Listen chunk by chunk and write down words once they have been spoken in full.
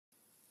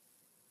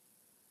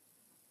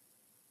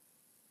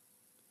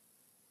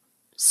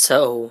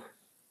So,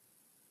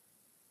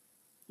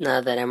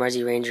 now that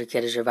MRZ Ranger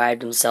Kid has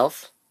revived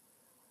himself,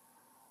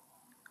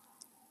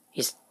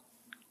 he's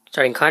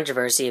starting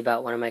controversy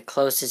about one of my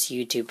closest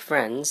YouTube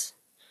friends.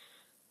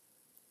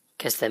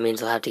 Guess that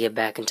means I'll have to get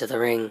back into the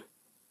ring.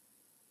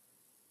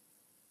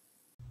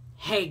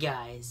 Hey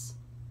guys,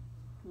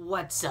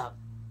 what's up?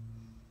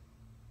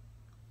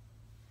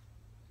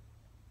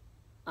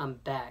 I'm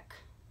back.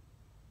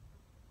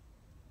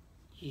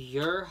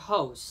 Your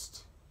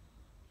host,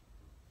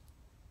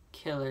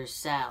 Killer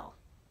Sal.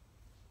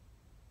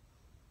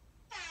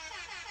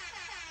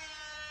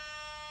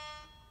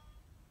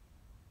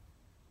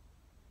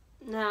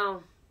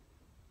 Now,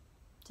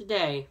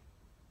 today,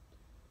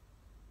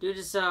 due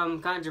to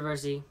some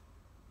controversy,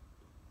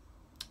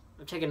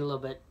 I'm taking a little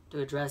bit to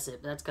address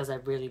it, but that's because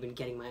I've really been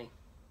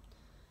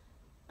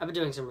I've been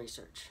doing some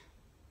research.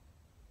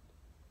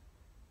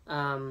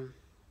 I'm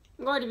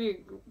going to be,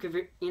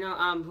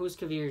 who's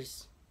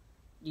Kavir's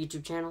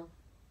YouTube channel?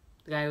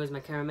 The guy who was my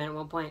cameraman at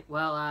one point?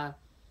 Well,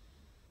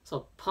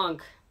 so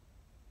punk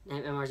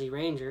named MRZ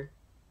Ranger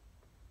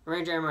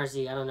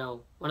MRZ, I don't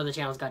know. One of the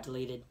channels got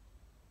deleted,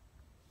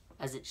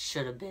 as it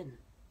should have been.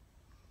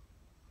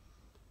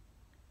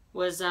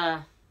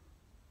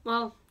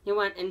 He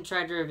went and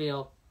tried to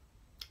reveal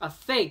a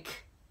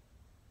fake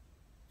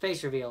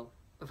face reveal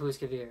of who's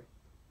Kavir.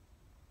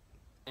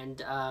 And,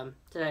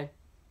 today,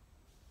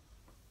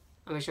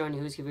 I'm going to be showing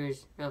you who's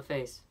Kavir's real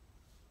face.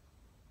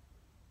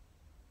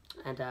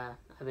 And,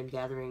 I've been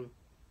gathering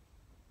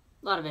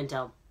a lot of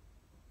intel.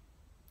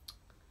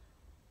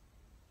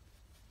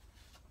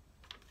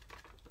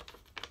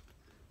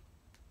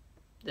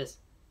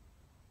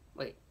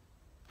 Wait.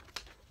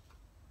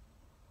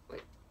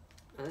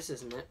 No, this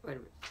isn't it. Wait a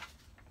minute.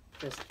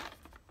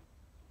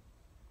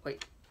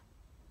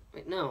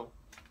 No.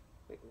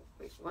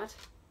 Wait, what?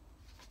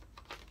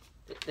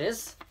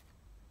 This?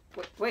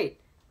 Wait.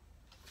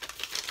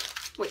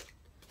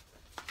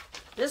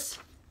 This?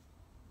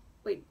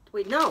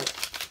 Wait, no.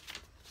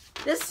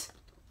 This?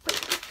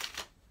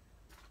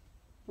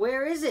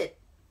 Where is it?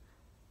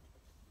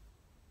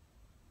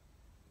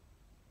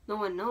 No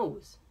one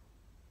knows.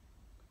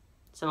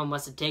 Someone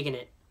must have taken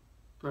it.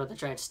 Or they're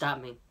trying to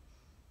stop me.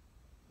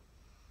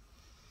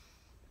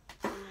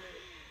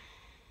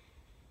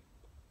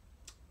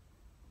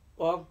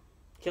 Well,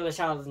 Killer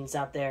Charlatans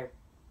out there,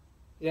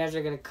 you guys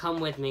are going to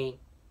come with me,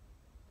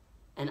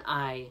 and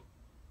I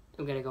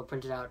am going to go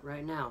print it out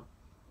right now.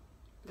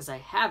 Because I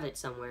have it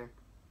somewhere.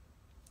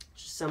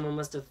 Just someone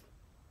must have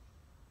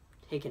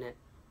taken it.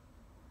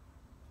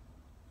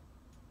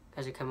 You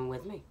guys are coming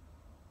with me.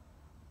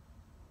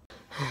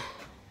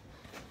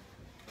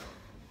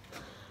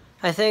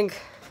 I think,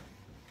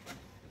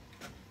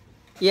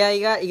 yeah,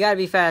 you gotta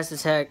be fast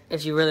as heck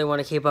if you really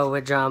want to keep up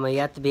with drama. You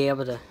have to be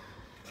able to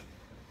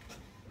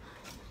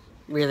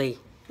really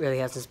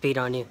have some speed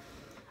on you.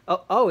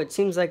 Oh, it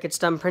seems like it's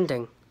done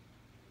printing.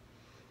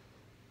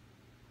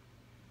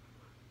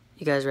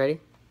 You guys ready?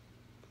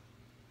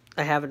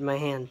 I have it in my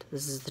hand.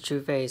 This is the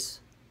true face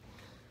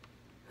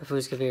of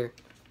who's Kavir.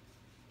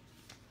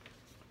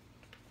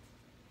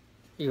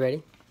 You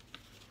ready?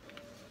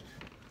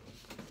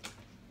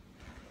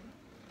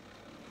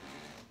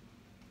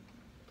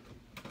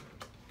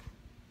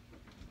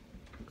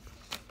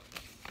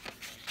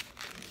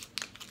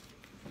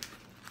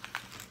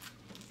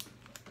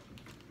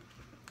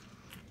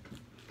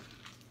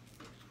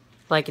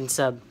 Like and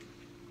sub.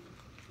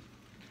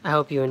 I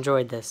hope you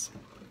enjoyed this.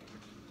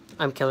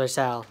 I'm Killer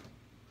Sal.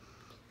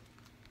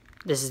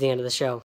 This is the end of the show.